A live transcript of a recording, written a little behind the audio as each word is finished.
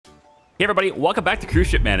Hey everybody, welcome back to Cruise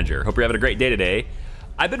Ship Manager. Hope you're having a great day today.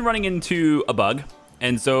 I've been running into a bug,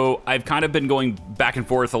 and so I've kind of been going back and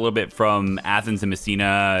forth a little bit from Athens and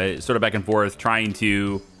Messina, sort of back and forth, trying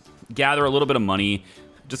to gather a little bit of money,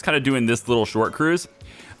 just kind of doing this little short cruise.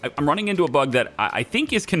 I'm running into a bug that I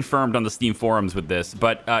think is confirmed on the Steam forums with this,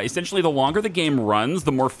 but essentially the longer the game runs,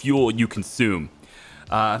 the more fuel you consume.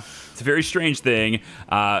 It's a very strange thing,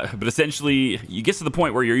 but essentially you get to the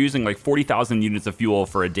point where you're using like 40,000 units of fuel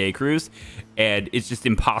for a day cruise, and it's just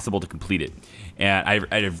impossible to complete it. And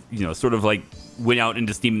I've sort of like went out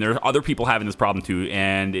into Steam, and there are other people having this problem too,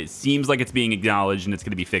 and it seems like it's being acknowledged and it's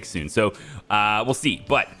going to be fixed soon. So we'll see.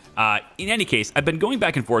 But in any case, I've been going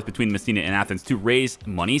back and forth between Messina and Athens to raise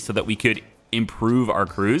money so that we could improve our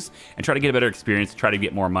cruise and try to get a better experience, try to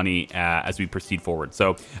get more money as we proceed forward.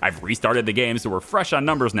 So I've restarted the game, so we're fresh on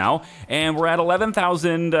numbers now, and we're at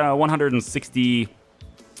 11,160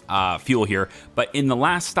 fuel here. But in the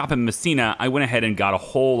last stop in Messina, I went ahead and got a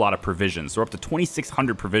whole lot of provisions. So we're up to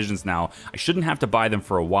 2,600 provisions now. I shouldn't have to buy them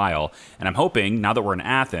for a while, and I'm hoping now that we're in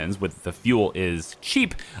Athens, with the fuel is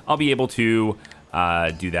cheap, I'll be able to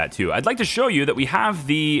do that too. I'd like to show you that we have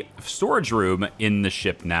the storage room in the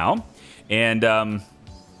ship now. And I'm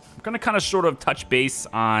going to kind of sort of touch base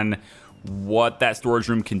on what that storage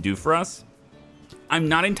room can do for us. I'm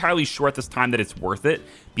not entirely sure at this time that it's worth it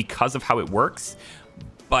because of how it works.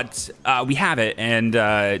 But we have it, and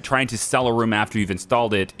trying to sell a room after you've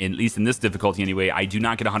installed it, at least in this difficulty anyway, I do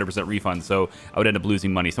not get 100% refund, so I would end up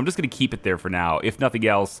losing money. So I'm just going to keep it there for now. If nothing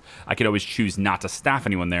else, I could always choose not to staff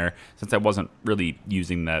anyone there, since I wasn't really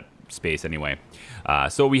using that space anyway.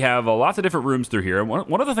 So we have lots of different rooms through here.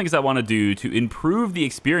 One of the things I want to do to improve the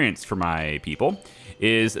experience for my people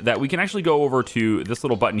is that we can actually go over to this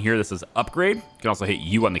little button here. This is upgrade. You can also hit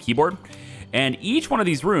U on the keyboard. And each one of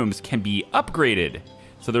these rooms can be upgraded.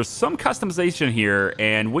 So there's some customization here,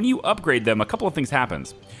 and when you upgrade them, a couple of things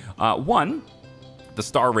happens. One, the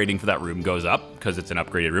star rating for that room goes up because it's an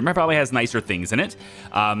upgraded room. It probably has nicer things in it.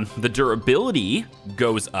 The durability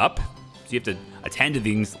goes up, so you have to attend to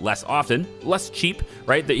things less often, less cheap,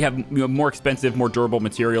 right? That you have more expensive, more durable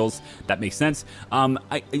materials. That makes sense.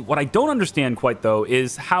 What I don't understand quite though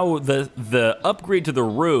is how the upgrade to the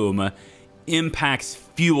room impacts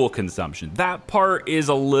fuel consumption. That part is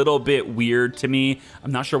a little bit weird to me.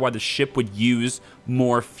 I'm not sure why the ship would use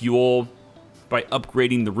more fuel by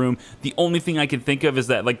upgrading the room. The only thing I can think of is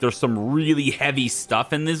that like there's some really heavy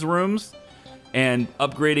stuff in these rooms, and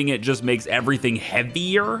upgrading it just makes everything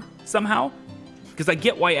heavier somehow. Because I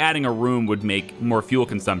get why adding a room would make more fuel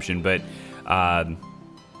consumption, but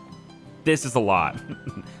this is a lot.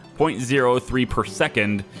 0.03 per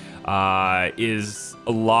second is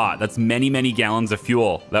a lot. That's many, many gallons of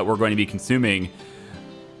fuel that we're going to be consuming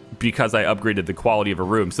because I upgraded the quality of a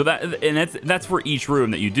room. So that's for each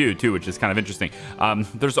room that you do too, which is kind of interesting.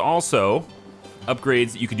 There's also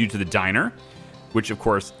upgrades that you could do to the diner, which of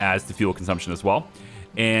course adds to fuel consumption as well,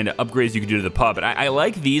 and upgrades you can do to the pub. And I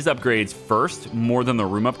like these upgrades first more than the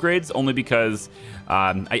room upgrades, only because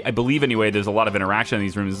I believe anyway there's a lot of interaction in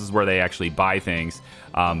these rooms. This is where they actually buy things.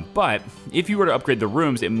 But if you were to upgrade the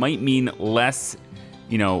rooms, it might mean less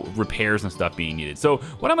repairs and stuff being needed. So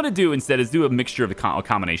what I'm going to do instead is do a mixture of a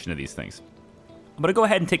combination of these things. I'm going to go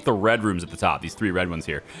ahead and take the red rooms at the top, these three red ones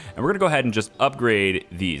here, and we're going to go ahead and just upgrade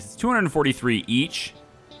these. It's 243 each.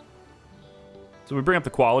 So we bring up the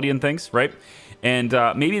quality and things, right? And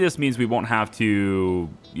maybe this means we won't have to,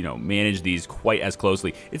 manage these quite as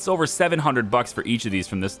closely. It's over $700 for each of these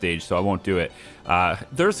from this stage, so I won't do it.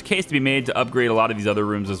 There's a case to be made to upgrade a lot of these other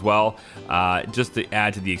rooms as well, just to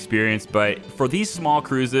add to the experience. But for these small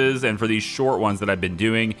cruises and for these short ones that I've been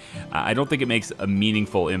doing, I don't think it makes a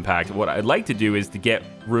meaningful impact. What I'd like to do is to get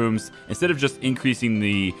rooms, instead of just increasing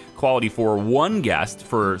the quality for one guest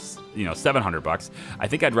for $700, I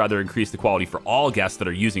think I'd rather increase the quality for all guests that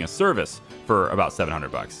are using a service for about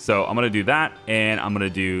 $700. So I'm going to do that, and I'm going to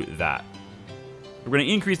do that. We're going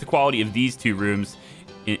to increase the quality of these two rooms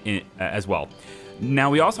as well.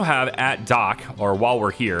 Now we also have at dock, or while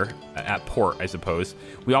we're here at port, I suppose,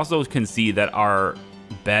 we also can see that our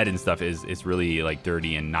bed and stuff is really like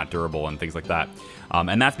dirty and not durable and things like that.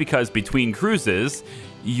 And that's because between cruises,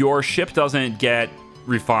 your ship doesn't get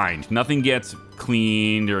refined. Nothing gets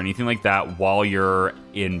cleaned or anything like that while you're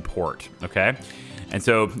in port, okay? And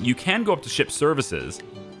so you can go up to ship services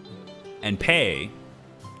and pay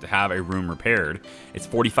to have a room repaired. It's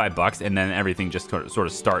 $45, and then everything just sort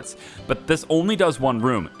of starts. But this only does one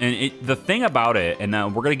room, and the thing about it, and now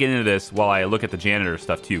we're gonna get into this while I look at the janitor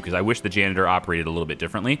stuff too, because I wish the janitor operated a little bit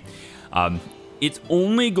differently. It's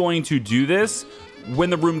only going to do this when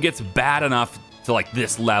the room gets bad enough to like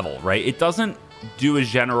this level, right? It doesn't do a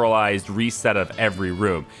generalized reset of every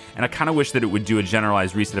room. And I kind of wish that it would do a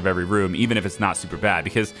generalized reset of every room, even if it's not super bad,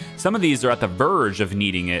 because some of these are at the verge of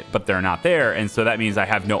needing it, but they're not there. And so that means I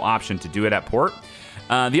have no option to do it at port.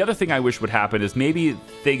 The other thing I wish would happen is maybe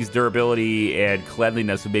things durability and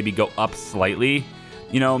cleanliness would maybe go up slightly.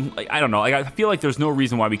 You know, like, I don't know. Like, I feel like there's no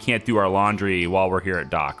reason why we can't do our laundry while we're here at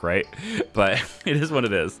dock, right? But it is what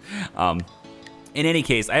it is. In any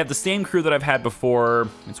case, I have the same crew that I've had before.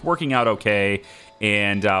 It's working out okay.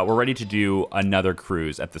 And we're ready to do another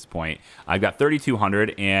cruise at this point. I've got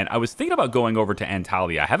 3,200, and I was thinking about going over to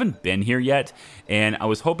Antalya. I haven't been here yet, and I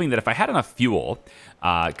was hoping that if I had enough fuel,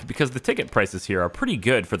 because the ticket prices here are pretty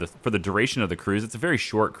good for the duration of the cruise. It's a very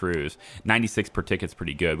short cruise. 96 per ticket's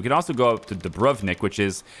pretty good. We could also go up to Dubrovnik, which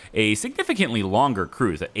is a significantly longer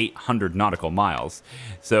cruise at 800 nautical miles.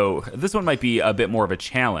 So this one might be a bit more of a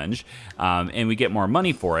challenge, and we get more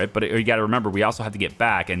money for it. But you got to remember, we also have to get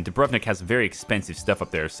back, and Dubrovnik has very expensive stuff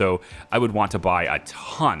up there, so I would want to buy a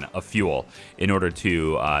ton of fuel in order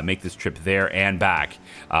to make this trip there and back.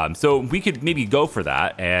 So we could maybe go for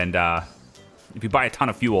that, and if you buy a ton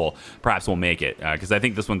of fuel, perhaps we'll make it, because I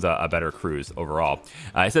think this one's a better cruise overall.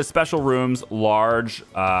 It says special rooms, large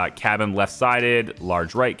cabin left-sided,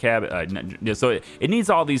 large right cabin. So it needs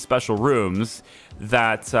all these special rooms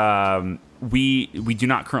that we do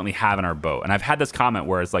not currently have in our boat. And I've had this comment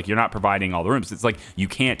where it's like, you're not providing all the rooms. It's like, you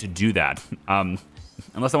can't do that.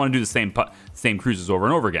 Unless I want to do the same cruises over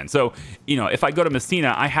and over again. So, you know, if I go to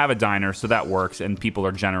Messina, I have a diner, so that works, and people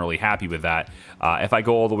are generally happy with that. If I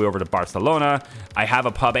go all the way over to Barcelona, I have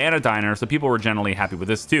a pub and a diner, so people were generally happy with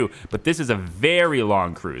this too. But this is a very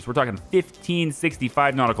long cruise. We're talking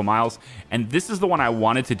 1565 nautical miles, and this is the one I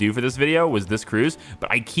wanted to do for this video, was this cruise,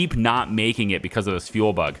 but I keep not making it because of this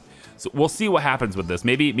fuel bug. So we'll see what happens with this.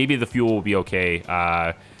 Maybe the fuel will be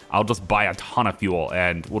okay. I'll just buy a ton of fuel,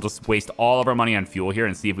 and we'll just waste all of our money on fuel here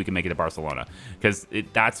and see if we can make it to Barcelona, because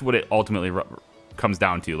that's what it ultimately comes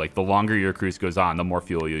down to. Like, the longer your cruise goes on, the more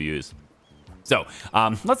fuel you use. So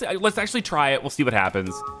let's actually try it. We'll see what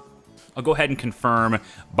happens. I'll go ahead and confirm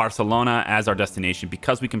Barcelona as our destination,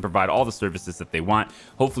 because we can provide all the services that they want.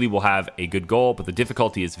 Hopefully we'll have a good goal, but the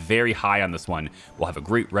difficulty is very high on this one. We'll have a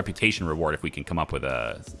great reputation reward if we can come up with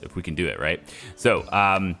if we can do it, right?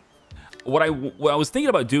 So what I was thinking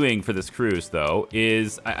about doing for this cruise, though,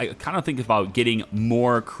 is I kind of think about getting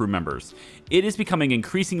more crew members. It is becoming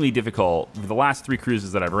increasingly difficult, for the last 3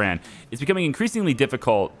 cruises that I've ran, it's becoming increasingly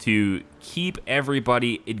difficult to keep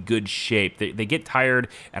everybody in good shape. They get tired,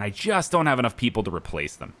 and I just don't have enough people to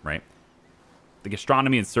replace them, right? The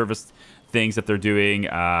gastronomy and service things that they're doing,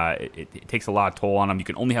 it takes a lot of toll on them. You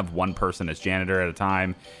can only have one person as janitor at a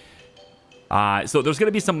time. So there's going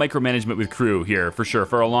to be some micromanagement with crew here, for sure,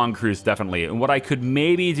 for a long cruise, definitely. And what I could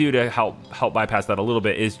maybe do to help bypass that a little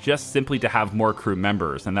bit is just simply to have more crew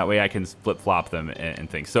members, and that way I can flip-flop them and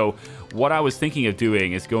things. So what I was thinking of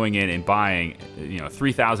doing is going in and buying, you know,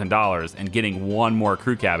 $3,000 and getting one more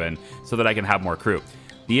crew cabin so that I can have more crew.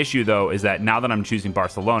 The issue, though, is that now that I'm choosing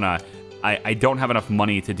Barcelona, I don't have enough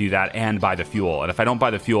money to do that and buy the fuel. And if I don't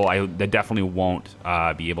buy the fuel, I definitely won't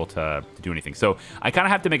be able to do anything. So I kind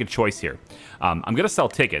of have to make a choice here. I'm going to sell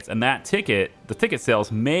tickets, and the ticket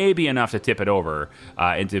sales may be enough to tip it over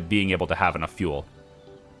into being able to have enough fuel.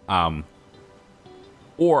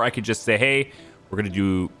 Or I could just say, hey, we're going to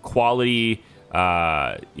do quality,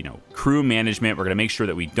 you know, crew management. We're going to make sure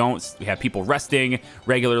that we have people resting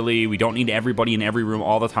regularly. We don't need everybody in every room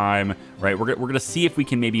all the time, right? We're going to see if we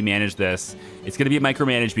can maybe manage this. It's going to be a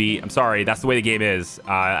micromanage beat. I'm sorry, that's the way the game is.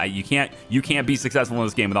 You can't be successful in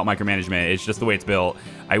this game without micromanagement. It's just the way it's built.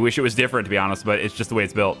 I wish it was different, to be honest, but it's just the way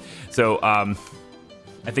it's built. So I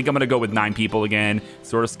think I'm going to go with 9 people again,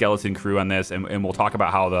 sort of skeleton crew on this, and we'll talk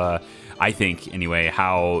about how I think anyway,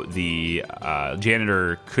 how the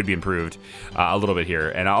janitor could be improved a little bit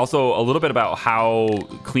here, and also a little bit about how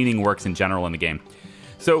cleaning works in general in the game.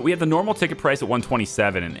 So we have the normal ticket price at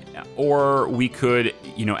 $127, or we could,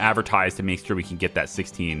 you know, advertise to make sure we can get that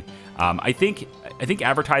 16. I think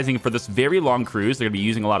advertising for this very long cruise, they're gonna be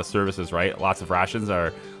using a lot of services, right? Lots of rations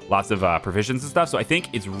or lots of provisions and stuff. So I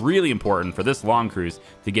think it's really important for this long cruise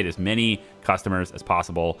to get as many customers as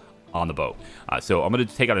possible on the boat. So I'm going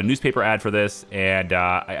to take out a newspaper ad for this, and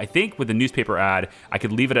I think with the newspaper ad, I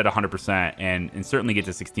could leave it at 100% and certainly get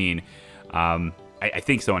to 16. I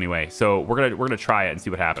think so anyway. So we're gonna try it and see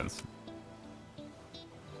what happens.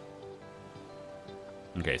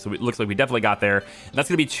 Okay, so it looks like we definitely got there. And that's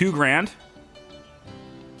gonna be $2 grand.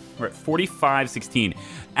 We're at 45.16.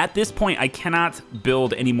 At this point, I cannot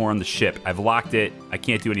build any more on the ship. I've locked it. I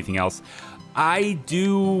can't do anything else. I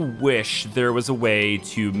do wish there was a way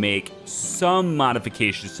to make some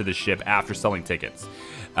modifications to the ship after selling tickets.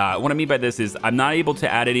 What I mean by this is I'm not able to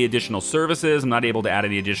add any additional services. I'm not able to add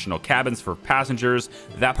any additional cabins for passengers.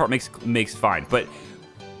 That part makes fine. But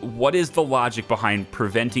what is the logic behind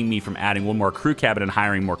preventing me from adding one more crew cabin and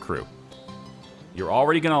hiring more crew? You're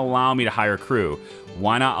already going to allow me to hire crew.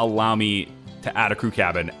 Why not allow me to add a crew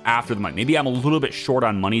cabin after the money? Maybe I'm a little bit short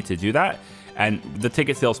on money to do that, and the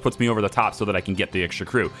ticket sales puts me over the top so that I can get the extra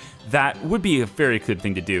crew. That would be a very good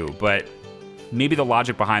thing to do, but maybe the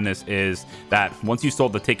logic behind this is that once you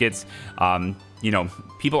sold the tickets,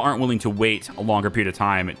 people aren't willing to wait a longer period of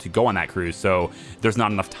time to go on that cruise, so there's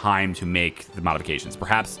not enough time to make the modifications.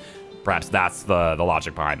 Perhaps that's the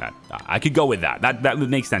logic behind that. I could go with that. That would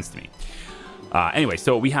make sense to me. Anyway,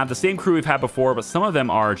 so we have the same crew we've had before, but some of them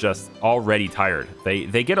are just already tired.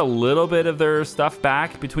 They get a little bit of their stuff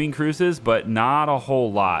back between cruises, but not a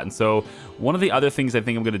whole lot. And so one of the other things I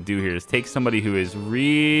think I'm going to do here is take somebody who is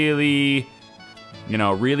really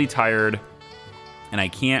tired, and I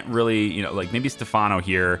can't really, like maybe Stefano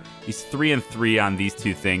here. He's 3 and 3 on these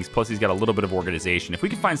two things, plus he's got a little bit of organization. If we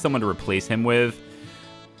can find someone to replace him with,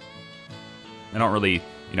 I don't really,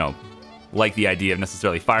 like the idea of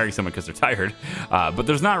necessarily firing someone because they're tired, but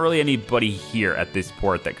there's not really anybody here at this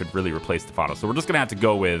port that could really replace Stefano, so we're just gonna have to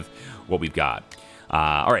go with what we've got.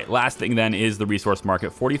 All right, last thing then is the resource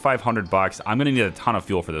market. 4,500 bucks. I'm gonna need a ton of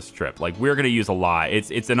fuel for this trip. Like, we're gonna use a lot.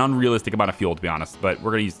 It's an unrealistic amount of fuel, to be honest, but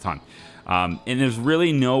we're gonna use a ton. And there's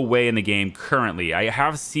really no way in the game currently. I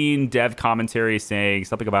have seen dev commentary saying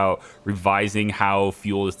something about revising how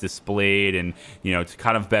fuel is displayed and, to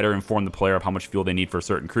kind of better inform the player of how much fuel they need for a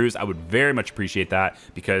certain cruise. I would very much appreciate that,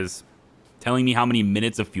 because telling me how many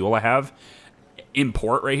minutes of fuel I have in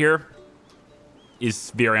port right here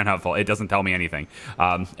is very unhelpful. It doesn't tell me anything.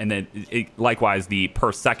 And then likewise, the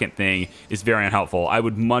per second thing is very unhelpful. I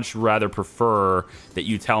would much rather prefer that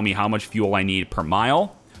you tell me how much fuel I need per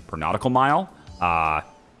mile, per nautical mile,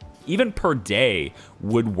 even per day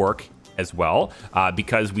would work as well,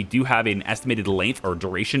 because we do have an estimated length or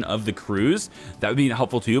duration of the cruise. That would be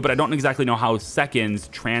helpful too, but I don't exactly know how seconds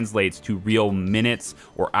translates to real minutes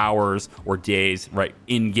or hours or days right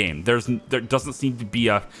in game. There doesn't seem to be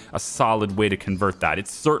a solid way to convert that.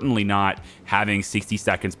 It's certainly not having 60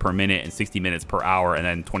 seconds per minute and 60 minutes per hour and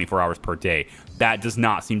then 24 hours per day. That does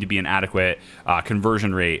not seem to be an adequate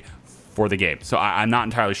conversion rate for the game. So I'm not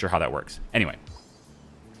entirely sure how that works. Anyway,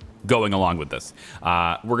 going along with this,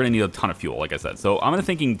 we're going to need a ton of fuel, like I said. So I'm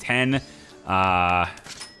thinking 10. I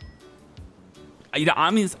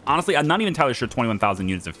mean, honestly, I'm not even entirely sure 21,000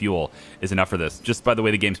 units of fuel is enough for this, just by the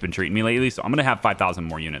way the game's been treating me lately. So I'm going to have 5,000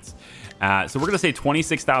 more units. So we're going to say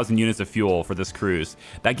 26,000 units of fuel for this cruise.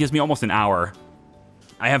 That gives me almost an hour.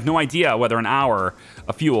 I have no idea whether an hour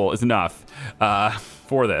of fuel is enough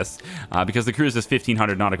for this, because the cruise is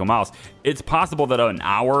 1,500 nautical miles. It's possible that an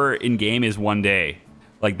hour in game is 1 day.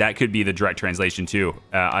 Like, that could be the direct translation too.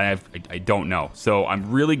 I don't know. So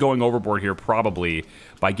I'm really going overboard here, probably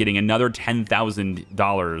by getting another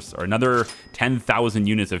 $10,000 or another 10,000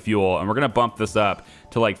 units of fuel, and we're gonna bump this up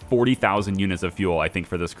to like 40,000 units of fuel, I think,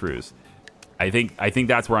 for this cruise. I think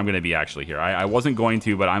that's where I'm going to be actually here. I wasn't going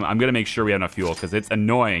to, but I'm going to make sure we have enough fuel, because it's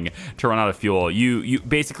annoying to run out of fuel. You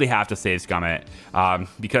basically have to save scum it,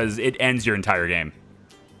 because it ends your entire game.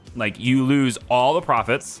 Like, you lose all the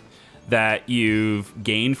profits that you've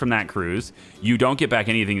gained from that cruise. You don't get back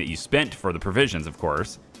anything that you spent for the provisions, of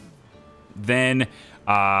course. Then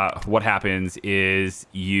what happens is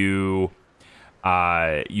you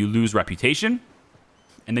lose reputation.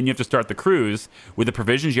 And then you have to start the cruise with the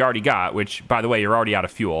provisions you already got, which, by the way, you're already out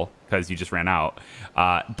of fuel because you just ran out.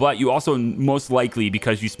 But you also, most likely,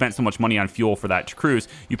 because you spent so much money on fuel for that cruise,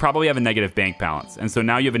 you probably have a negative bank balance. And so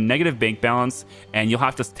now you have a negative bank balance, and you'll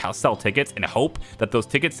have to sell tickets and hope that those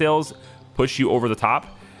ticket sales push you over the top.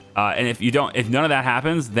 And if none of that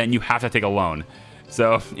happens, then you have to take a loan.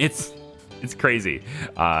 So it's crazy.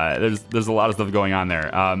 There's a lot of stuff going on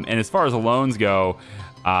there. And as far as the loans go,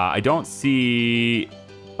 I don't see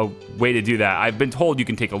a way to do that. I've been told you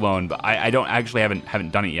can take a loan, but I don't actually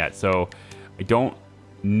haven't done it yet, so I don't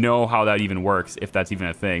know how that even works, if that's even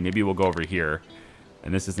a thing. Maybe we'll go over here,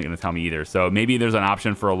 and this isn't going to tell me either. So maybe there's an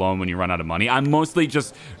option for a loan when you run out of money. I'm mostly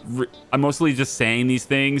just saying these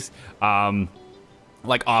things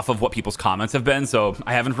like off of what people's comments have been. So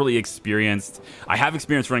I haven't really experienced. I have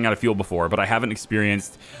experienced running out of fuel before, but I haven't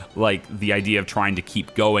experienced like the idea of trying to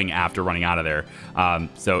keep going after running out of there.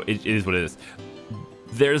 So it is what it is.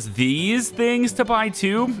 There's these things to buy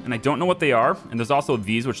too, and I don't know what they are. And there's also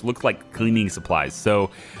these, which look like cleaning supplies.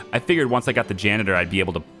 So I figured once I got the janitor, I'd be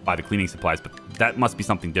able to buy the cleaning supplies, but that must be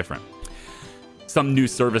something different. some new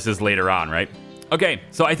services later on, right? Okay,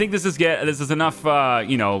 so I think this is enough,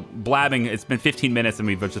 you know, blabbing. It's been 15 minutes and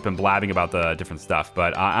we've just been blabbing about the different stuff.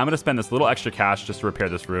 But I'm going to spend this little extra cash just to repair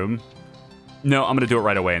this room. No, I'm going to do it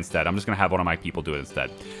right away instead. I'm just going to have one of my people do it instead.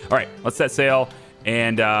 All right, let's set sail.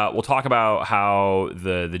 And we'll talk about how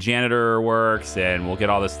the janitor works. And we'll get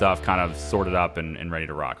all this stuff kind of sorted up and ready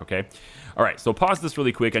to rock, okay? All right, so pause this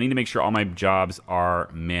really quick. I need to make sure all my jobs are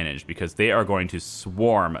managed because they are going to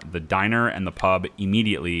swarm the diner and the pub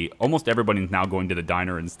immediately. Almost everybody's now going to the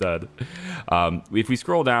diner instead. If we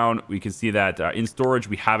scroll down, we can see that in storage,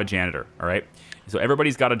 we have a janitor, all right? So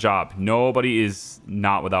everybody's got a job. Nobody is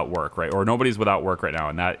not without work, right? Or nobody's without work right now,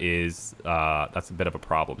 and that is that's a bit of a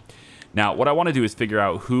problem. Now, what I want to do is figure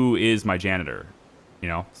out who is my janitor, you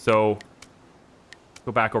know? So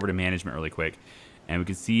go back over to management really quick. And we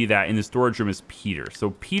can see that in the storage room is Peter.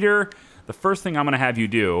 So Peter, the first thing I'm going to have you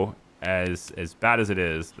do, as bad as it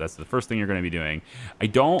is, that's the first thing you're going to be doing. I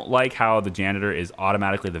don't like how the janitor is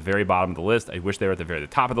automatically at the very bottom of the list. I wish they were at the very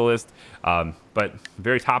top of the list. But the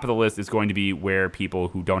very top of the list is going to be where people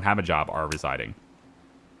who don't have a job are residing.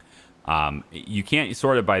 You can't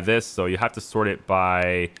sort it by this, so you have to sort it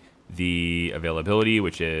by the availability,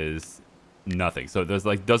 which is nothing. So there's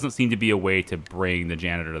doesn't seem to be a way to bring the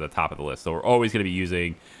janitor to the top of the list. So we're always going to be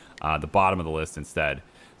using the bottom of the list instead.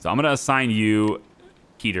 So I'm going to assign you,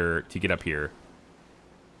 Peter, to get up here.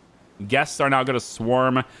 Guests are now going to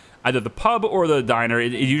swarm either the pub or the diner.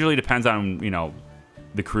 It usually depends on, you know,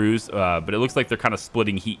 the crews, but it looks like they're kind of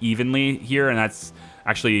splitting evenly here, and that's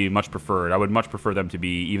actually much preferred. I would much prefer them to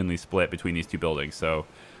be evenly split between these two buildings, so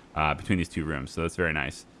between these two rooms. So that's very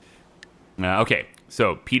nice. Okay,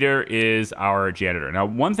 so Peter is our janitor. Now,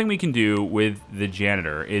 one thing we can do with the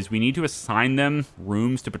janitor is we need to assign them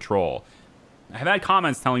rooms to patrol. I've had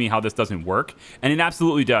comments telling me how this doesn't work, and it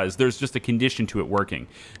absolutely does. There's just a condition to it working.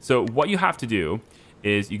 So what you have to do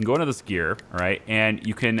is you can go into this gear, all right, and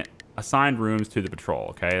you can assign rooms to the patrol,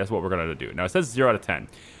 okay? That's what we're going to do. Now, it says 0 out of 10.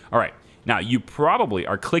 All right, now you probably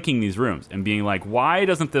are clicking these rooms and being like, why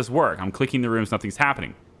doesn't this work? I'm clicking the rooms, nothing's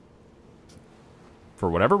happening. For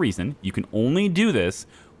whatever reason, you can only do this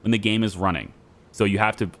when the game is running. So you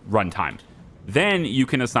have to run time. Then you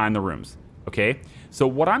can assign the rooms, okay? So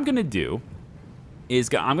what I'm going to do is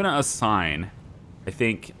I'm going to assign, I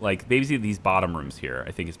think, like basically these bottom rooms here,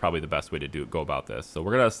 I think is probably the best way to go about this. So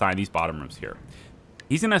we're going to assign these bottom rooms here.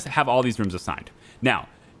 He's going to have all these rooms assigned. Now,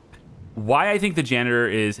 why I think the janitor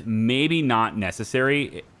is maybe not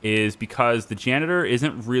necessary is because the janitor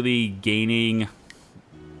isn't really gaining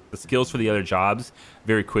the skills for the other jobs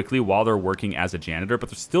very quickly while they're working as a janitor, but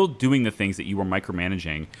they're still doing the things that you were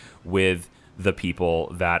micromanaging with the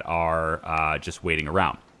people that are just waiting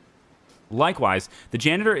around. Likewise, the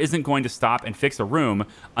janitor isn't going to stop and fix a room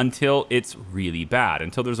until it's really bad,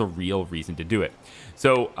 until there's a real reason to do it.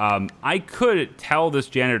 So I could tell this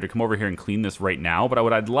janitor to come over here and clean this right now, but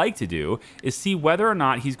what I'd like to do is see whether or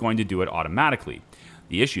not he's going to do it automatically.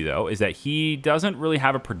 The issue, though, is that he doesn't really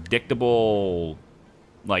have a predictable,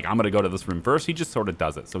 like, I'm going to go to this room first. He just sort of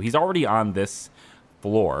does it. So he's already on this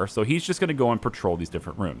floor, so he's just going to go and patrol these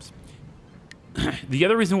different rooms. The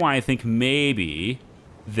other reason why I think maybe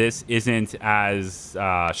this isn't as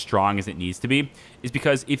strong as it needs to be is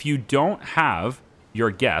because if you don't have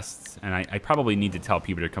your guests, and I probably need to tell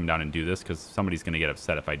people to come down and do this because somebody's going to get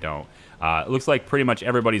upset if I don't. It looks like pretty much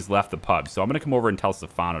everybody's left the pub, so I'm going to come over and tell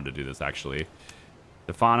Stefano to do this, actually.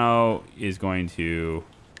 Stefano is going to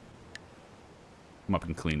come up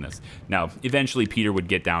and clean this. Now, eventually Peter would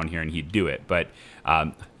get down here and he'd do it, but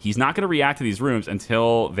he's not going to react to these rooms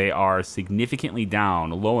until they are significantly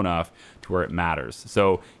down low enough to where it matters.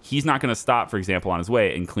 So he's not going to stop, for example, on his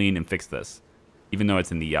way and clean and fix this, even though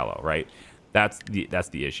it's in the yellow, right? That's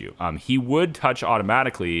the issue. He would touch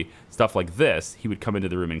automatically stuff like this. He would come into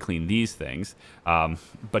the room and clean these things,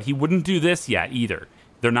 but he wouldn't do this yet either.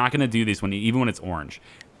 They're not going to do this even when it's orange.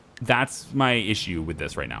 That's my issue with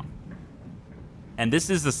this right now. And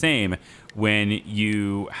this is the same when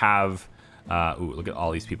you have... ooh, look at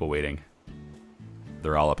all these people waiting.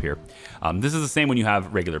 They're all up here. This is the same when you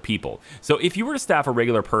have regular people. So if you were to staff a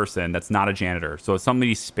regular person that's not a janitor, so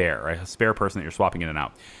somebody spare, right? A spare person that you're swapping in and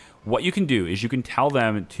out, what you can do is you can tell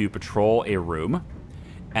them to patrol a room,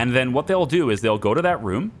 and then what they'll do is they'll go to that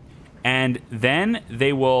room, and then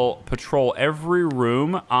they will patrol every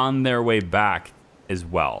room on their way back as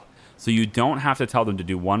well. So you don't have to tell them to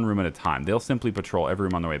do one room at a time. They'll simply patrol every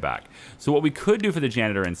room on their way back. So what we could do for the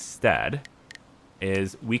janitor instead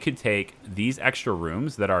is we could take these extra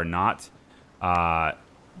rooms that are not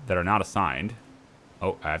assigned.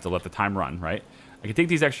 Oh, I have to let the time run, right? I can take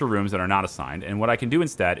these extra rooms that are not assigned, and what I can do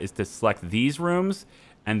instead is to select these rooms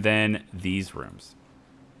and then these rooms.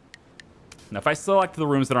 Now, if I select the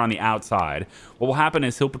rooms that are on the outside, what will happen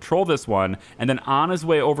is he'll patrol this one, and then on his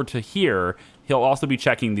way over to here, he'll also be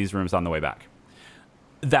checking these rooms on the way back.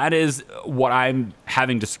 That is what I'm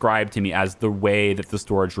having described to me as the way that the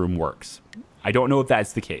storage room works. I don't know if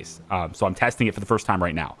that's the case, so I'm testing it for the first time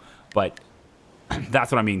right now, but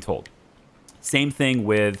that's what I'm being told. Same thing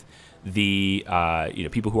with the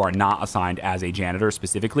people who are not assigned as a janitor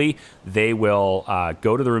specifically. They will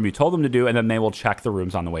go to the room you told them to do, and then they will check the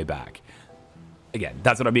rooms on the way back. Again,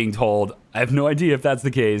 that's what I'm being told. I have no idea if that's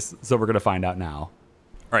the case, so we're going to find out now. All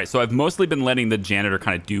right, so I've mostly been letting the janitor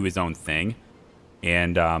kind of do his own thing.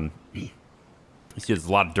 And you see there's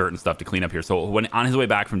a lot of dirt and stuff to clean up here. So when on his way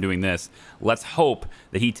back from doing this, let's hope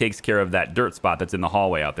that he takes care of that dirt spot that's in the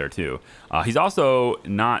hallway out there too. He's also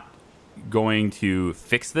not going to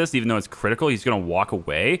fix this, even though it's critical. He's going to walk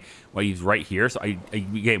away while he's right here. So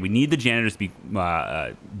again, we need the janitors to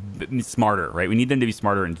be smarter, right? We need them to be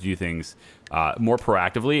smarter and to do things more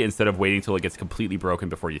proactively instead of waiting until it gets completely broken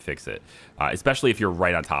before you fix it, especially if you're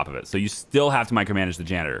right on top of it. So you still have to micromanage the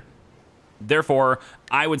janitor. Therefore,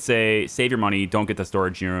 I would say save your money. Don't get the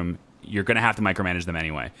storage room. You're going to have to micromanage them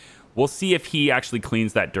anyway. We'll see if he actually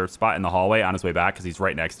cleans that dirt spot in the hallway on his way back because he's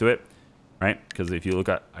right next to it. Right? Because if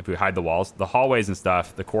we hide the walls, the hallways and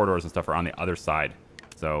stuff, the corridors and stuff are on the other side.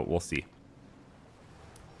 So we'll see.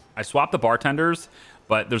 I swapped the bartenders,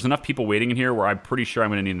 but there's enough people waiting in here where I'm pretty sure I'm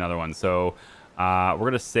going to need another one. So we're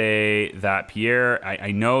going to say that, Pierre,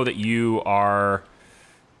 I know that you are,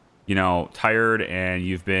 tired and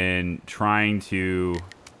you've been trying to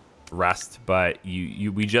rest, but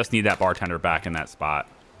we just need that bartender back in that spot.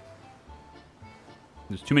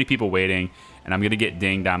 There's too many people waiting, and I'm going to get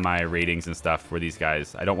dinged on my ratings and stuff for these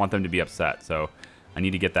guys. I don't want them to be upset, so I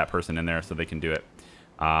need to get that person in there so they can do it.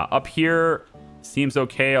 Up here seems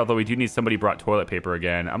okay, although we do need somebody brought toilet paper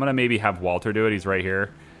again. I'm going to maybe have Walter do it. He's right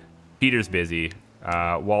here. Peter's busy.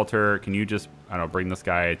 Walter, can you just, bring this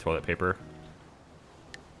guy toilet paper?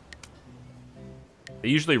 They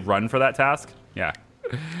usually run for that task. Yeah.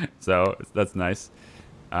 So that's nice.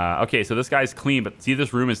 Okay, so this guy's clean, but see,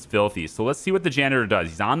 this room is filthy. So let's see what the janitor does.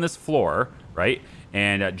 He's on this floor, right?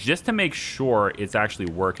 And just to make sure it's actually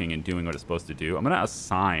working and doing what it's supposed to do, I'm going to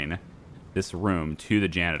assign this room to the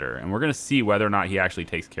janitor. And we're going to see whether or not he actually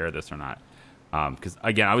takes care of this or not. Because,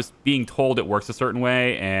 again, I was being told it works a certain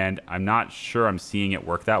way, and I'm not sure I'm seeing it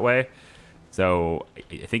work that way. So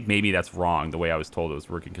I think maybe that's wrong, the way I was told it was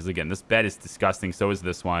working. Because, again, this bed is disgusting. So is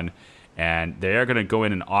this one. And they're going to go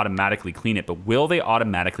in and automatically clean it. But will they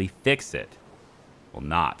automatically fix it? Well,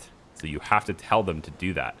 not. So you have to tell them to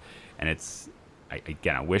do that. And it's,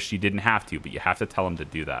 again, I wish you didn't have to, but you have to tell them to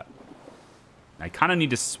do that. I kind of need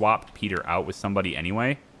to swap Peter out with somebody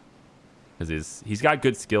anyway. Because he's got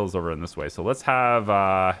good skills over in this way. So let's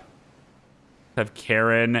have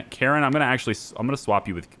Karen. Karen, I'm going to swap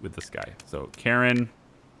you with this guy. So Karen,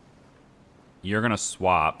 you're going to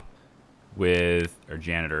swap with our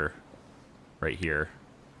janitor right here.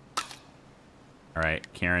 All right,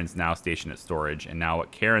 Karen's now stationed at storage. And now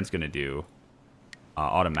what Karen's going to do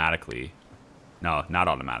automatically. No, not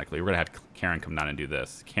automatically. We're going to have Karen come down and do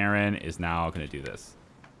this. Karen is now going to do this.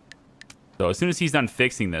 So as soon as he's done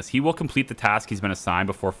fixing this, he will complete the task he's been assigned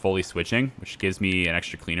before fully switching, which gives me an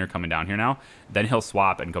extra cleaner coming down here now. Then he'll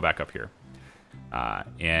swap and go back up here.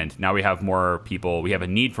 And now we have more people. We have a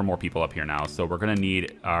need for more people up here now. So we're going to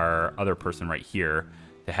need our other person right here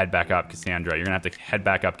to head back up. Cassandra, you're going to have to head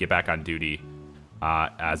back up, get back on duty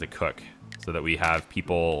as a cook so that we have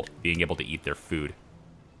people being able to eat their food.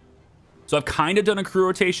 So I've kind of done a crew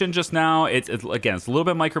rotation just now. It's again, it's a little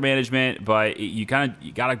bit micromanagement, but you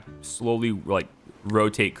gotta slowly like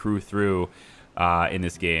rotate crew through in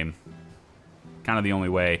this game. Kind of the only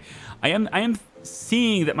way. I am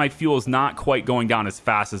seeing that my fuel is not quite going down as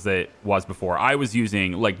fast as it was before. I was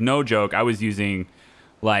using, like, no joke, I was using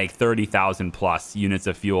like 30,000 plus units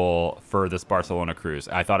of fuel for this Barcelona cruise.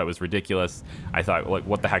 I thought it was ridiculous. I thought, like,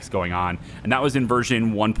 what the heck's going on? And that was in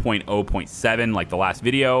version 1.0.7, like the last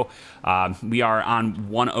video. We are on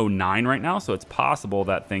 109 right now, so it's possible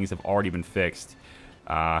that things have already been fixed.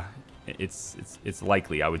 It's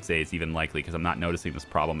likely, I would say it's even likely, because I'm not noticing this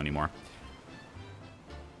problem anymore.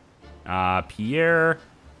 Pierre,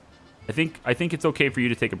 I think it's okay for you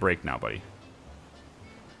to take a break now, buddy.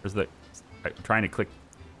 I'm trying to click.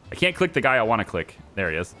 I can't click the guy I want to click.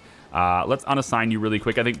 There he is. Let's unassign you really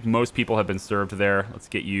quick. I think most people have been served there. Let's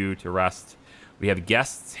get you to rest. We have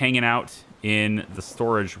guests hanging out in the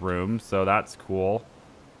storage room, so that's cool.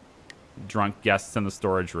 Drunk guests in the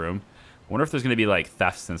storage room. wonder if there's going to be like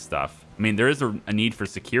thefts and stuff. I mean, there is a need for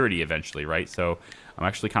security eventually, right? So I'm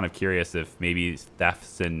actually kind of curious if maybe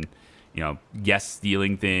thefts and, you know, guests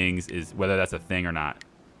stealing things is whether that's a thing or not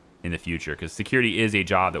in the future, because security is a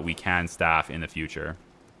job that we can staff in the future.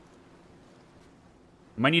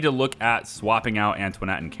 We might need to look at swapping out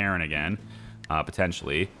Antoinette and Karen again,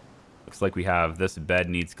 potentially. Looks like we have this bed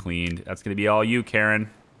needs cleaned. That's going to be all you, Karen.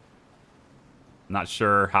 I'm not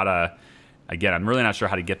sure how to... Again, I'm really not sure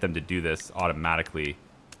how to get them to do this automatically.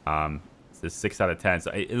 This is 6 out of 10.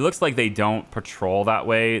 So it looks like they don't patrol that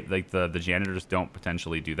way. Like the janitors don't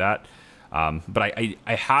potentially do that. But I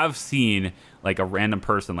have seen like a random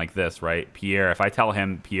person like this, right? Pierre, if I tell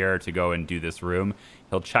him, Pierre, to go and do this room,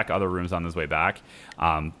 he'll check other rooms on his way back.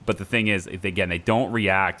 But the thing is, again, they don't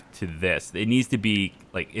react to this. It needs to be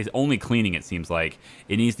like, it's only cleaning, it seems like.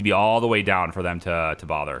 It needs to be all the way down for them to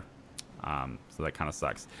bother. So that kind of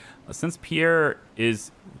sucks. Since Pierre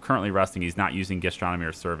is currently resting, he's not using gastronomy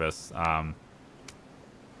or service. I'm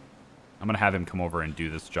going to have him come over and do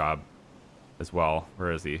this job as well.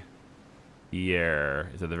 Where is he? Pierre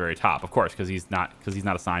is at the very top, of course, because he's not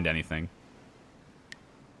assigned anything.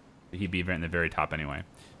 He'd be in the very top anyway.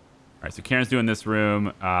 All right, so Karen's doing this room.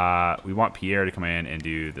 We want Pierre to come in and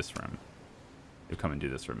do this room. He'll come and do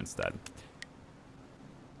this room instead.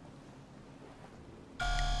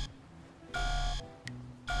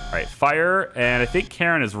 All right, fire, and I think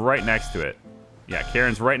Karen is right next to it. Yeah,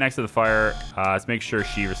 Karen's right next to the fire. Let's make sure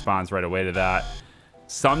she responds right away to that.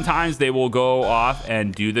 Sometimes they will go off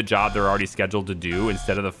and do the job they're already scheduled to do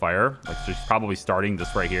instead of the fire. Like, she's probably starting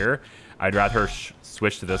this right here. I'd rather her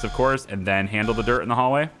switch to this, of course, and then handle the dirt in the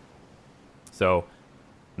hallway. So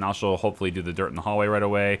now she'll hopefully do the dirt in the hallway right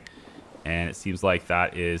away. And it seems like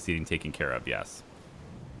that is getting taken care of, yes.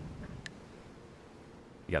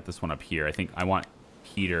 We got this one up here. I think I want...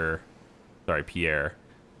 Pierre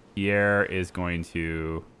is going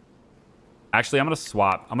to... Actually, I'm going to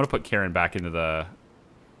swap. I'm going to put Karen back into the...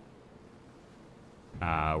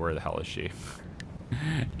 where the hell is she?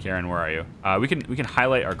 Karen, where are you? We can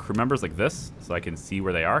highlight our crew members like this so I can see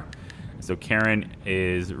where they are. So Karen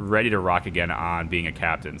is ready to rock again on being a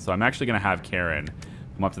captain. So I'm actually going to have Karen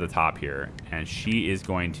come up to the top here. And she is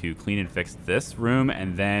going to clean and fix this room.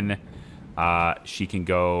 And then she can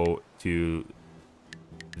go to...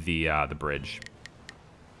 the bridge.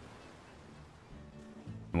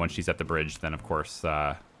 And once she's at the bridge, then of course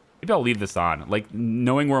maybe I'll leave this on. Like,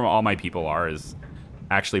 knowing where all my people are is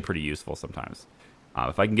actually pretty useful sometimes.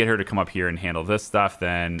 If I can get her to come up here and handle this stuff,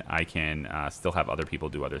 then I can still have other people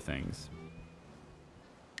do other things.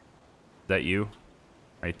 Is that you?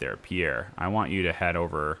 Right there, Pierre. I want you to head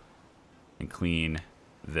over and clean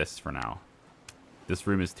this for now. This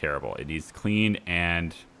room is terrible. It needs cleaned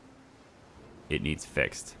and it needs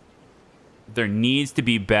fixed. There needs to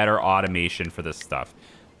be better automation for this stuff.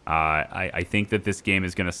 I think that this game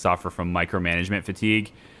is going to suffer from micromanagement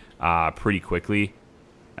fatigue pretty quickly.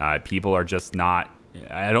 People are just not...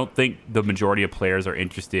 I don't think the majority of players are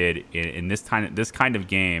interested in this kind of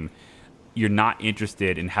game. You're not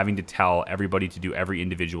interested in having to tell everybody to do every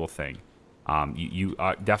individual thing. You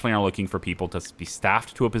definitely are looking for people to be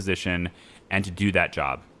staffed to a position and to do that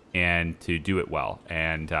job and to do it well.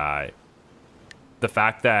 And the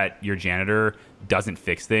fact that your janitor doesn't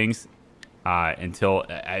fix things until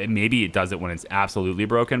maybe it does it when it's absolutely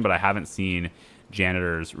broken, but I haven't seen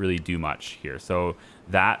janitors really do much here. So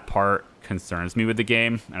that part concerns me with the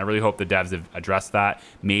game, and I really hope the devs have addressed that.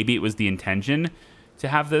 Maybe it was the intention to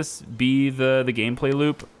have this be the gameplay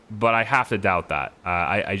loop, but I have to doubt that.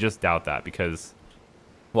 I just doubt that because,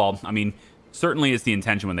 well, I mean, certainly it's the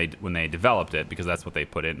intention when they developed it, because that's what they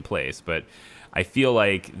put in place. But I feel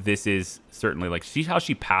like this is certainly, like, see how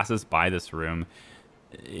she passes by this room.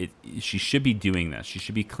 She should be doing this. She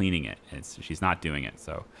should be cleaning it. She's not doing it.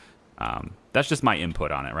 So that's just my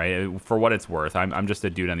input on it, right? For what it's worth, I'm just a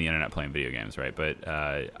dude on the internet playing video games, right? But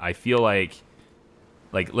I feel like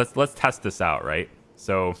let's test this out, right?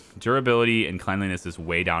 So durability and cleanliness is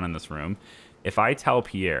way down in this room. If I tell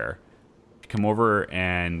Pierre to come over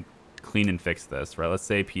and clean and fix this, right? Let's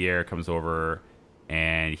say Pierre comes over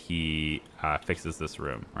and he fixes this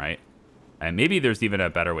room, right? And maybe there's even a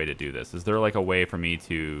better way to do this. Is there like a way for me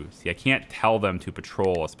to see? I can't tell them to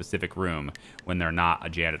patrol a specific room when they're not a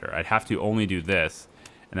janitor. I'd have to only do this,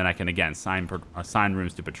 and then I can again assign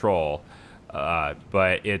rooms to patrol.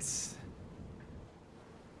 But it's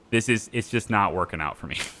just not working out for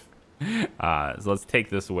me. So let's take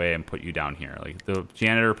this away and put you down here. Like, the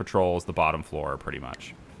janitor patrols the bottom floor pretty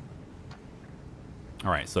much. All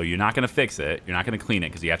right, so you're not going to fix it. You're not going to clean it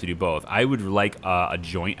because you have to do both. I would like a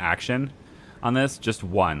joint action on this, just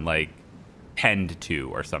one. Like, tend to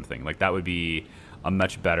or something. Like, that would be a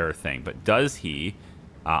much better thing. But does he,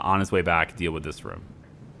 on his way back, deal with this room?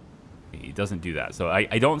 He doesn't do that. So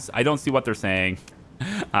I don't see what they're saying.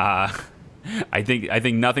 I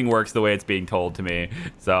think nothing works the way it's being told to me.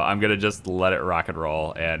 So I'm gonna just let it rock and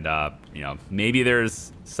roll. And you know, maybe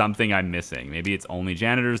there's something I'm missing. Maybe it's only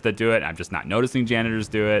janitors that do it. I'm just not noticing janitors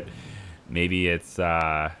do it. Maybe it's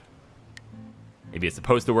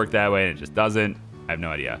supposed to work that way and it just doesn't. I have no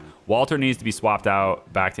idea. Walter needs to be swapped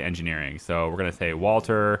out back to engineering. So we're gonna say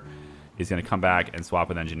Walter is gonna come back and swap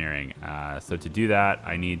with engineering. So to do that,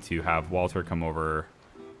 I need to have Walter come over.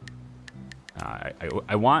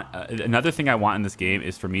 I want another thing I want in this game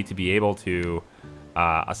is for me to be able to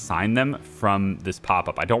assign them from this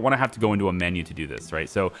pop-up. I don't want to have to go into a menu to do this, right?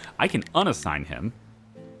 So I can unassign him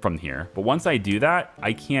from here, but once I do that,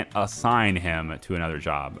 I can't assign him to another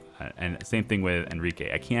job. And same thing with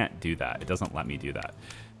Enrique. I can't do that. It doesn't let me do that.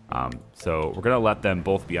 So we're gonna let them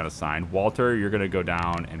both be unassigned. Walter, you're gonna go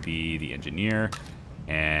down and be the engineer,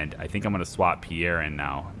 and I think I'm gonna swap Pierre in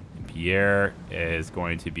now. And Pierre is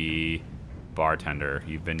going to be bartender.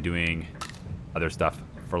 You've been doing other stuff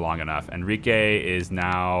for long enough. Enrique is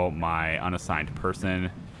now my unassigned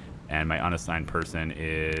person, and my unassigned person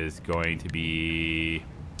is going to be...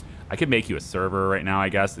 I could make you a server right now, I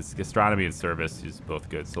guess. It's gastronomy and service is both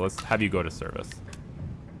good. So let's have you go to service.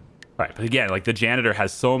 All right, but again, like the janitor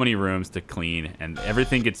has so many rooms to clean, and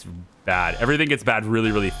everything gets bad. Everything gets bad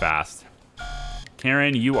really, really fast.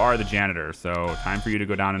 Karen, you are the janitor, so time for you to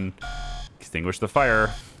go down and extinguish the fire.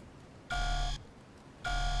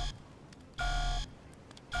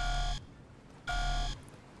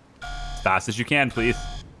 Fast as you can, please.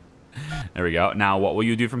 There we go. Now, what will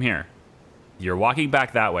you do from here? You're walking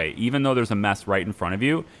back that way, even though there's a mess right in front of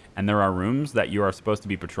you, and there are rooms that you are supposed to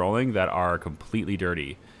be patrolling that are completely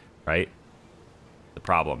dirty, right? The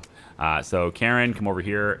problem. So, Karen, come over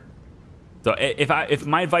here. So, if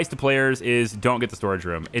my advice to players is don't get the storage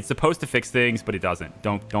room. It's supposed to fix things, but it doesn't.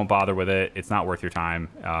 Don't bother with it. It's not worth your time.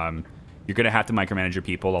 You're gonna have to micromanage your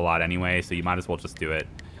people a lot anyway, so you might as well just do it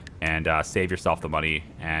and save yourself the money.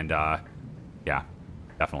 And yeah,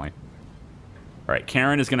 definitely. All right,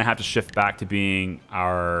 Karen is going to have to shift back to being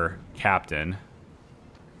our captain.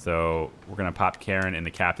 So we're going to pop Karen in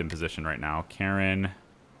the captain position right now. Karen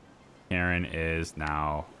is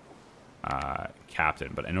now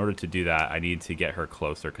captain. But in order to do that, I need to get her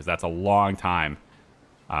closer because that's a long time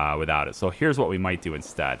without it. So here's what we might do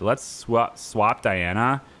instead. Let's swap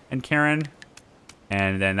Diana and Karen.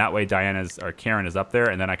 And then that way Karen is up there,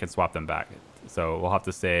 and then I can swap them back. So we'll have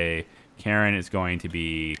to say Karen is going to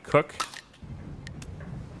be cook.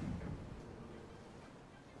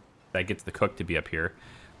 That gets the cook to be up here.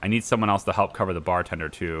 I need someone else to help cover the bartender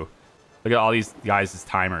too. Look at all these guys as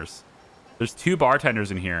timers. There's 2 bartenders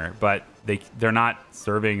in here, but they're not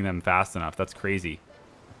serving them fast enough. That's crazy.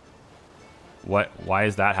 Why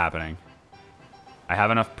is that happening? I have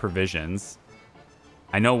enough provisions.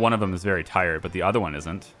 I know one of them is very tired, but the other one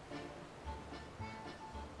isn't.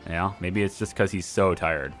 Yeah, maybe it's just because he's so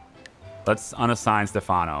tired. Let's unassign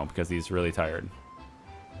Stefano because he's really tired.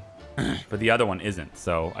 But the other one isn't.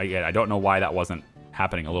 So I don't know why that wasn't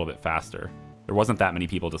happening a little bit faster. There wasn't that many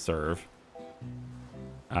people to serve.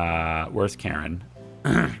 Where's Karen?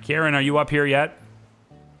 Karen, are you up here yet?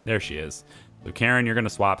 There she is. So Karen, you're going to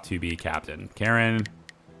swap to be captain. Karen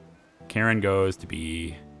goes to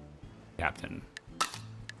be captain.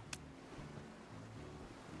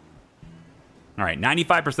 All right,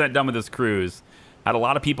 95% done with this cruise. Had a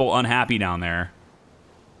lot of people unhappy down there.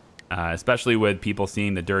 Especially with people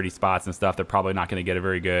seeing the dirty spots and stuff. They're probably not going to get a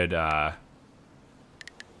very good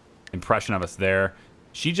impression of us there.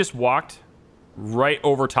 She just walked right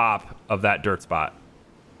over top of that dirt spot.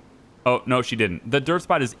 Oh, no, she didn't. The dirt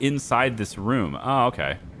spot is inside this room. Oh,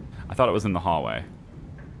 okay. I thought it was in the hallway.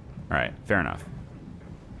 All right, fair enough.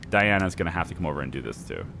 Diana's going to have to come over and do this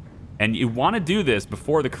too. And you want to do this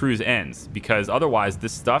before the cruise ends, because otherwise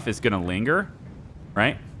this stuff is going to linger,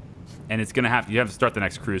 right? And it's going to you have to start the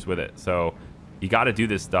next cruise with it. So you got to do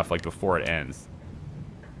this stuff like before it ends.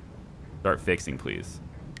 Start fixing, please.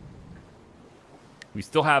 We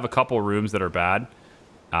still have a couple rooms that are bad.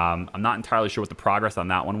 I'm not entirely sure what the progress on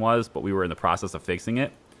that one was, but we were in the process of fixing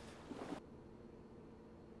it.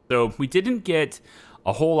 So we didn't get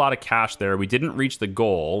a whole lot of cash there. We didn't reach the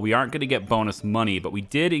goal. We aren't going to get bonus money, but we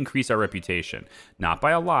did increase our reputation. Not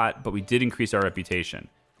by a lot, but we did increase our reputation.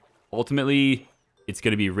 Ultimately, it's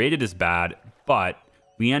going to be rated as bad, but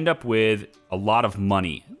we end up with a lot of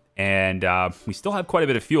money. And we still have quite a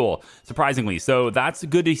bit of fuel, surprisingly. So that's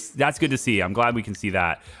good to see. I'm glad we can see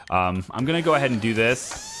that. I'm going to go ahead and do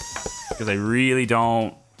this because I really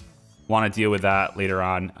don't want to deal with that later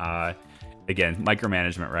on. Again,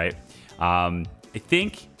 micromanagement, right? I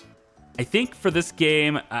think for this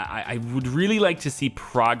game, I would really like to see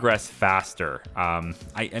progress faster.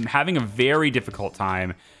 I am having a very difficult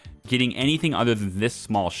time getting anything other than this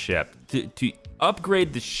small ship. To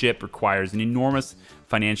upgrade the ship requires an enormous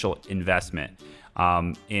financial investment.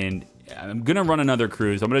 And I'm going to run another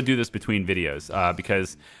cruise. I'm going to do this between videos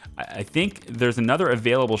because I think there's another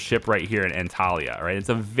available ship right here in Antalya, right? It's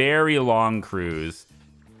a very long cruise.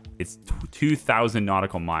 It's 2,000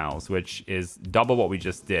 nautical miles, which is double what we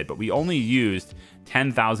just did. But we only used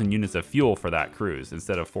 10,000 units of fuel for that cruise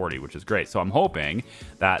instead of 40, which is great. So I'm hoping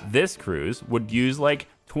that this cruise would use like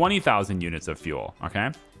 20,000 units of fuel,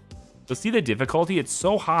 okay? So see the difficulty? It's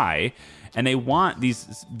so high, and they want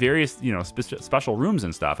these various, special rooms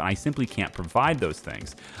and stuff, and I simply can't provide those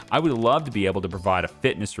things. I would love to be able to provide a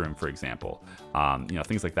fitness room, for example,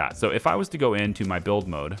 things like that. So if I was to go into my build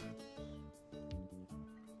mode,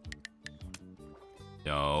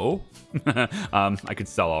 no, I could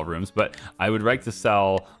sell all rooms, but I would like to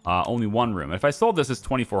sell only one room. If I sold this as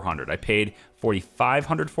 2,400, I paid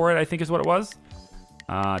 4,500 for it, I think is what it was.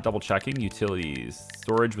 Double checking. Utilities.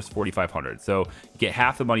 Storage was 4,500. So you get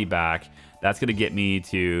half the money back. That's going to get me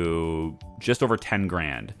to just over 10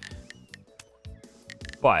 grand.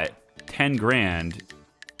 But 10 grand,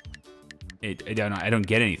 I don't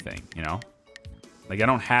get anything, Like, I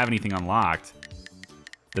don't have anything unlocked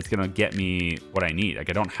that's going to get me what I need. Like,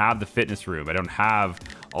 I don't have the fitness room. I don't have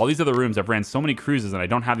all these other rooms. I've ran so many cruises and I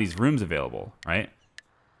don't have these rooms available, right?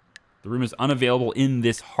 The room is unavailable in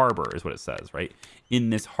this harbor is what it says, right? In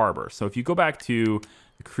this harbor. So if you go back to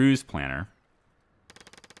the cruise planner,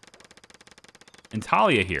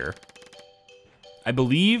 Antalya here, I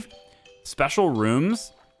believe special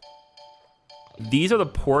rooms, these are the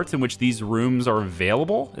ports in which these rooms are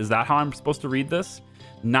available. Is that how I'm supposed to read this?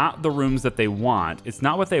 Not the rooms that they want. It's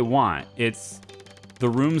not what they want. It's the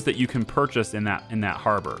rooms that you can purchase in that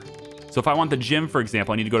harbor. So if I want the gym, for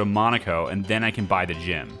example, I need to go to Monaco and then I can buy the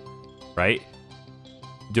gym. Right?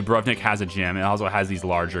 Dubrovnik has a gym. It also has these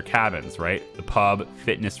larger cabins, right? The pub,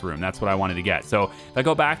 fitness room. That's what I wanted to get. So if I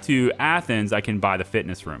go back to Athens, I can buy the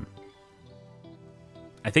fitness room.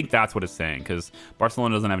 I think that's what it's saying because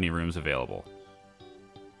Barcelona doesn't have any rooms available.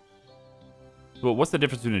 Well, what's the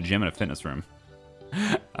difference between a gym and a fitness room?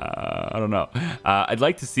 I don't know. I'd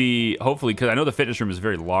like to see, hopefully, because I know the fitness room is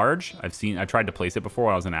very large. I tried to place it before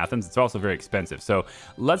when I was in Athens. It's also very expensive. So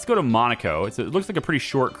let's go to Monaco. It looks like a pretty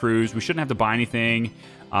short cruise. We shouldn't have to buy anything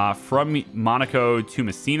from Monaco to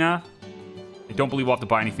Messina. I don't believe we'll have to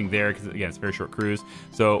buy anything there because, again, it's a very short cruise.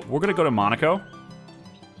 So we're going to go to Monaco.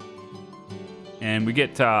 And we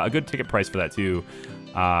get a good ticket price for that, too,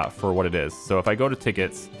 for what it is. So if I go to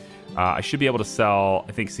tickets, I should be able to sell,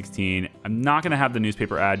 I think, 16. I'm not going to have the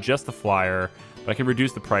newspaper ad, just the flyer, but I can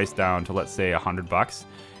reduce the price down to, let's say, $100.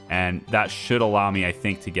 And that should allow me, I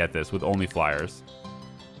think, to get this with only flyers.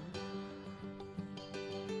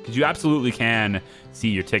 Because you absolutely can see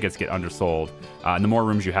your tickets get undersold. And the more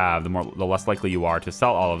rooms you have, the less likely you are to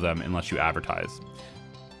sell all of them unless you advertise.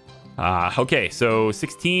 Okay, so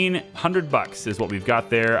 $1,600 is what we've got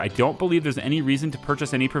there. I don't believe there's any reason to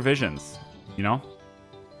purchase any provisions, I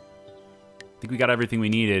think we got everything we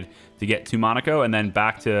needed to get to Monaco and then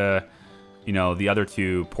back to, the other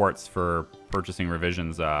two ports for purchasing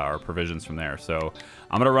revisions or provisions from there. So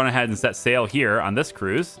I'm going to run ahead and set sail here on this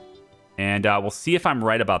cruise. And we'll see if I'm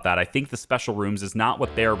right about that. I think the special rooms is not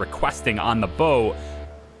what they're requesting on the boat.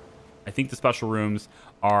 I think the special rooms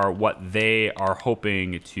are what they are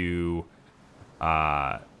hoping to,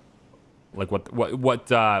 like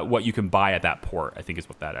what you can buy at that port. I think is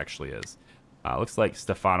what that actually is. Looks like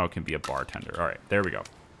Stefano can be a bartender. All right, there we go.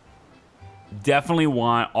 Definitely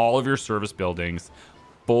want all of your service buildings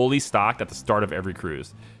fully stocked at the start of every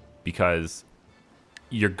cruise because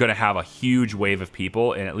you're going to have a huge wave of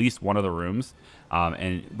people in at least one of the rooms.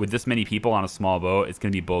 And with this many people on a small boat, it's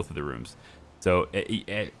going to be both of the rooms. So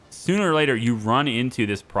sooner or later, you run into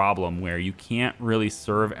this problem where you can't really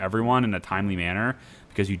serve everyone in a timely manner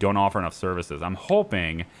because you don't offer enough services. I'm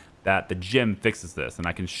hoping that the gym fixes this and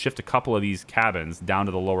I can shift a couple of these cabins down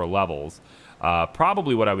to the lower levels.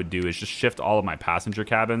 Probably what I would do is just shift all of my passenger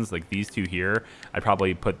cabins, like these two here. I'd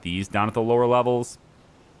probably put these down at the lower levels.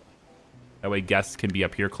 That way guests can be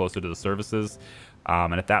up here closer to the services.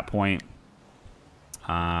 And at that point,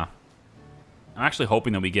 I'm actually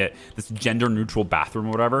hoping that we get this gender-neutral bathroom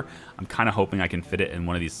or whatever. I'm kind of hoping I can fit it in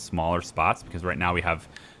one of these smaller spots because right now we have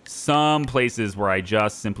some places where I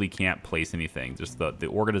just simply can't place anything. Just the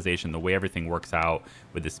organization, the way everything works out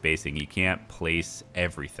with the spacing, you can't place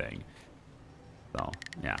everything. So,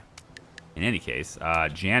 yeah. In any case,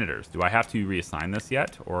 janitors. Do I have to reassign this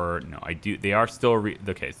yet? Or no, I do. They are still...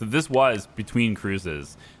 okay, so this was between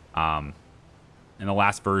cruises. In the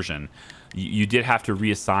last version, you did have to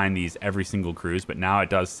reassign these every single cruise, but now it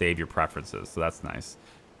does save your preferences, so that's nice.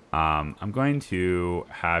 I'm going to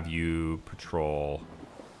have you patrol...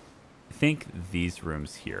 I think these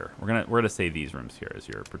rooms here. We're gonna say these rooms here as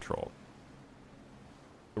your patrol.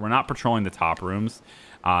 We're not patrolling the top rooms.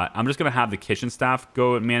 I'm just gonna have the kitchen staff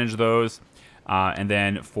go and manage those, and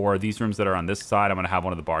then for these rooms that are on this side, I'm gonna have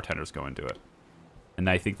one of the bartenders go and do it. And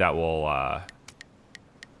I think that will,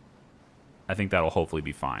 that'll hopefully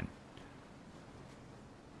be fine.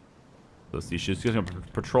 Let's see. She's just gonna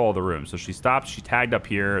patrol the room. So she stopped. She tagged up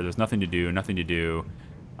here. There's nothing to do. Nothing to do.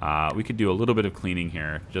 We could do a little bit of cleaning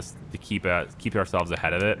here just to keep ourselves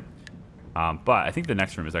ahead of it. But I think the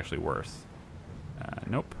next room is actually worse.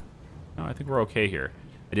 Nope. No, I think we're okay here.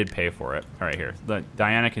 I did pay for it. All right, here.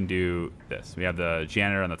 Diana can do this. We have the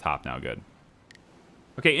janitor on the top now. Good.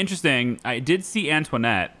 Okay, interesting. I did see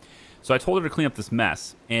Antoinette, so I told her to clean up this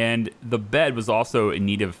mess. And the bed was also in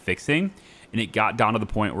need of fixing, and it got down to the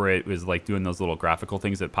point where it was like doing those little graphical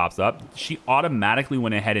things that pops up. She automatically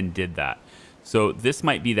went ahead and did that. So this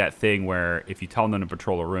might be that thing where if you tell them to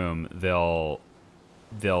patrol a room, they'll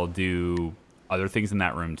do other things in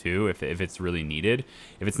that room too if it's really needed.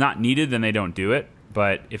 If it's not needed, then they don't do it.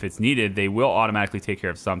 But if it's needed, they will automatically take care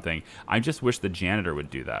of something. I just wish the janitor would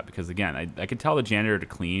do that because, again, I could tell the janitor to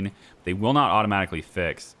clean. They will not automatically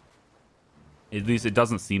fix. At least it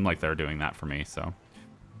doesn't seem like they're doing that for me. So,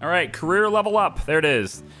 all right, career level up. There it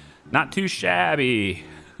is. Not too shabby.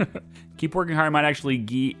 Keep working hard. I might actually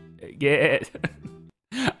get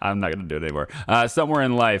I'm not going to do it anymore. Somewhere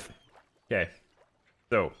in life. Okay.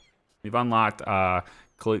 So, we've unlocked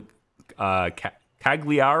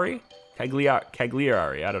Cagliari?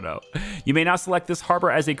 Cagliari, I don't know. You may now select this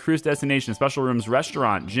harbor as a cruise destination. Special rooms,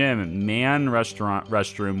 restaurant, gym, man restaurant,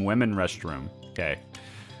 restroom, women restroom. Okay,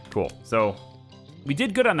 cool. So we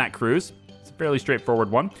did good on that cruise. It's a fairly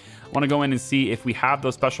straightforward one. I want to go in and see if we have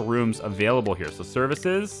those special rooms available here. So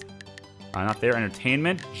services, not there.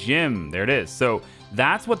 Entertainment, gym, there it is. So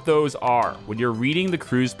that's what those are. When you're reading the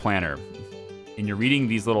cruise planner and you're reading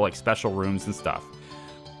these little like special rooms and stuff,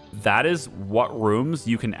 that is what rooms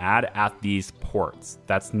you can add at these ports.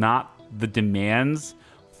 That's not the demands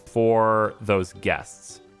for those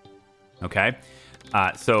guests. Okay?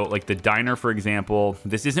 So like the diner, for example,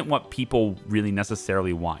 this isn't what people really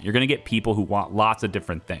necessarily want. You're going to get people who want lots of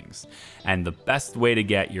different things. And the best way to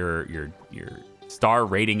get your star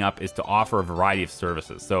rating up is to offer a variety of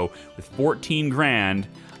services. So with 14 grand,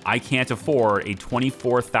 I can't afford a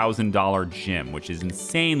 $24,000 gym, which is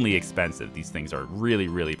insanely expensive. These things are really,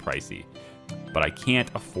 really pricey. But I can't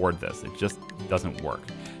afford this. It just doesn't work.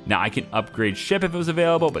 Now, I can upgrade ship if it was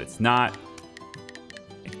available, but it's not.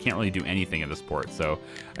 I can't really do anything at this port. So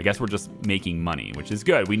I guess we're just making money, which is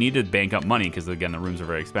good. We need to bank up money because, again, the rooms are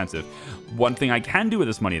very expensive. One thing I can do with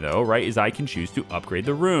this money, though, right, is I can choose to upgrade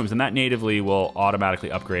the rooms. And that natively will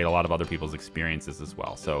automatically upgrade a lot of other people's experiences as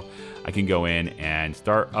well. So I can go in and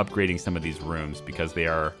start upgrading some of these rooms because they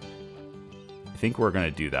are... I think we're going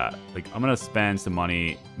to do that. Like, I'm going to spend some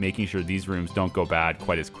money making sure these rooms don't go bad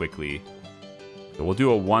quite as quickly. So we'll do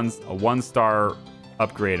a one-star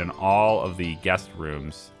upgrade on all of the guest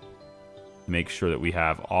rooms to make sure that we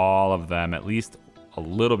have all of them at least a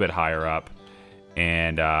little bit higher up.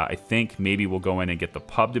 And I think maybe we'll go in and get the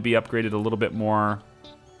pub to be upgraded a little bit more.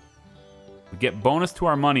 We get bonus to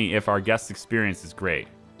our money if our guest experience is great,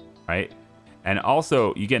 right? And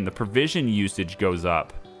also, again, the provision usage goes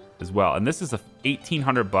up as well. And this is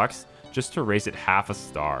 $1,800 just to raise it half a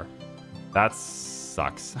star. That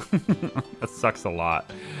sucks. That sucks a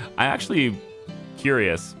lot. I actually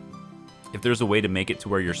curious if there's a way to make it to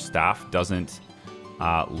where your staff doesn't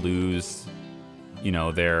lose, you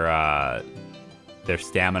know, their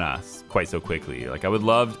stamina quite so quickly. Like, I would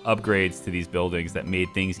love upgrades to these buildings that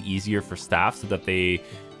made things easier for staff so that they,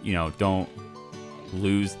 you know, don't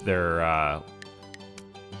lose their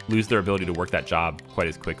ability to work that job quite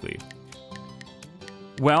as quickly.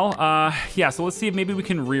 Well, yeah, so let's see if maybe we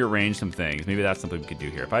can rearrange some things. Maybe that's something we could do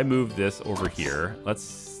here. If I move this over here, let's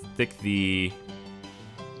stick the...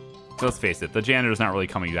 Let's face it, the janitor's not really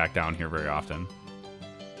coming back down here very often.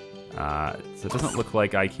 So it doesn't look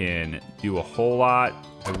like I can do a whole lot.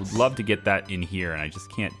 I would love to get that in here, and I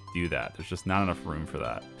just can't do that. There's just not enough room for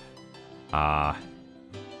that. I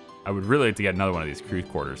would really like to get another one of these crew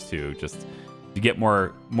quarters, too. Just to get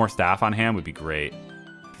more staff on hand would be great.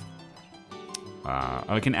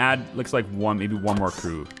 I can add, looks like maybe one more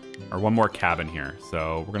crew, or one more cabin here.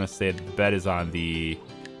 So we're going to say the bed is on the...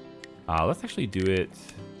 let's actually do it...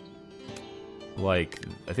 like,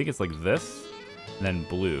 I think it's like this, and then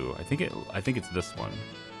blue. I think it's this one.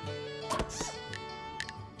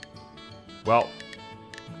 Well,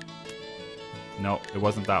 no, it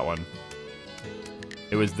wasn't that one.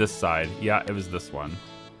 It was this side. Yeah, it was this one.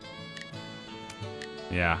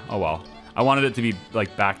 Yeah, oh well. I wanted it to be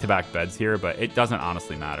like back-to-back beds here, but it doesn't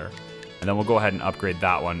honestly matter. And then we'll go ahead and upgrade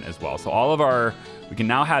that one as well. So all of our, we can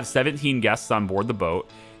now have 17 guests on board the boat,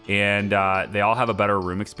 and they all have a better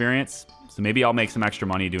room experience. So maybe I'll make some extra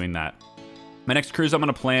money doing that. My next cruise I'm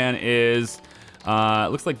gonna plan is,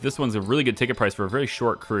 it looks like this one's a really good ticket price for a very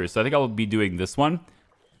short cruise. So I think I'll be doing this one.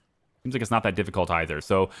 Seems like it's not that difficult either.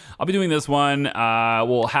 So I'll be doing this one.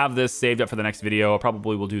 We'll have this saved up for the next video.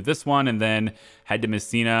 Probably will do this one and then head to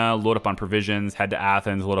Messina, load up on provisions, head to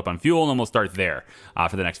Athens, load up on fuel, and then we'll start there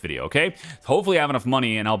for the next video, okay? So hopefully I have enough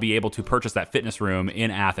money and I'll be able to purchase that fitness room in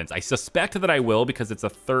Athens. I suspect that I will because it's a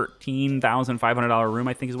 $13,500 room,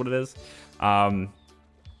 I think is what it is.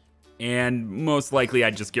 And most likely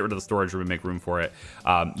I'd just get rid of the storage room and make room for it.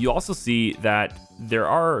 You also see that there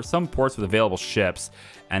are some ports with available ships,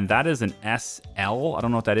 and that is an SL. I don't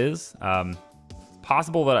know what that is.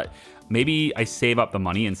 Possible that maybe I save up the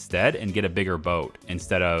money instead and get a bigger boat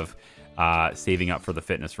instead of saving up for the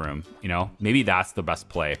fitness room. You know, maybe that's the best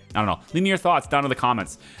play. I don't know. Leave me your thoughts down in the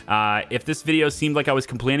comments. If this video seemed like I was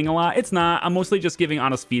complaining a lot, it's not. I'm mostly just giving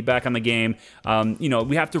honest feedback on the game. You know,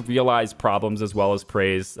 we have to realize problems as well as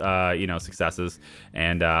praise, you know, successes.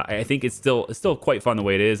 And I think it's still quite fun the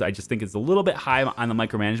way it is. I just think it's a little bit high on the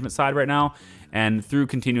micromanagement side right now. And through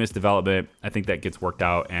continuous development, I think that gets worked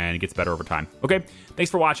out and it gets better over time. Okay, thanks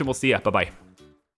for watching. We'll see ya. Bye-bye.